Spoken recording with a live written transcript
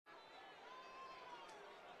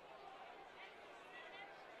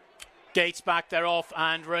Gates back, they're off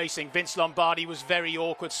and racing. Vince Lombardi was very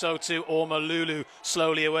awkward, so too Orma Lulu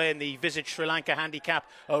slowly away in the Visit Sri Lanka Handicap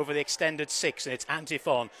over the extended six. And it's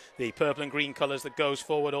Antiphon, the purple and green colours, that goes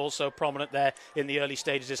forward. Also prominent there in the early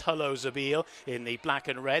stages is Hello Zabil in the black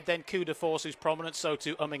and red. Then Coup de Force, who's prominent, so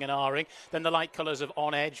too Umming and Ahhing. Then the light colours of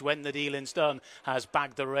On Edge, When the Dealing's Done, has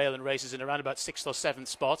bagged the rail and races in around about 6th or 7th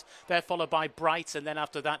spot. They're followed by Bright, and then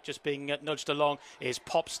after that, just being nudged along, is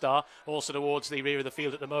Popstar. Also towards the rear of the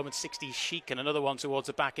field at the moment, 60 CHIC, and another one towards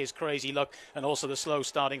the back is Crazy Luck, and also the slow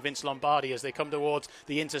starting Vince Lombardi as they come towards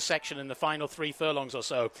the intersection in the final 3 furlongs or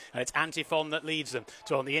so. And it's Antiphon that leads them.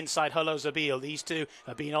 So on the inside, Hello Zabil. These two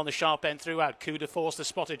have been on the sharp end throughout. Coup de Force, the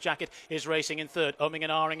spotted jacket, is racing in third. Umming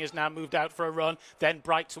and Ahhing is now moved out for a run. Then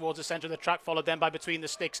Bright towards the centre of the track, followed then by Between the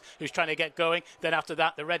Sticks, who's trying to get going. Then after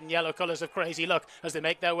that, the red and yellow colours of Crazy Luck as they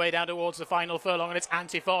make their way down towards the final furlong. And it's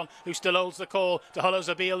Antiphon who still holds the call to Hello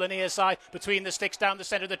Zabil, the near side. Between the Sticks down the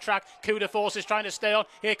centre of the track. Coup de Force is trying to stay on.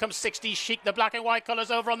 Here comes 60 CHIC, the black and white colours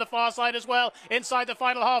over on the far side as well. Inside the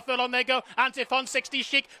final half furlong they go. Antiphon, 60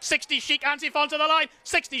 CHIC, 60 CHIC, Antiphon to the line.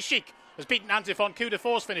 60 CHIC has beaten Antiphon. Coup de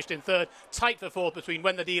Force finished in third. Tight for fourth between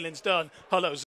When the Dealing's Done, Hello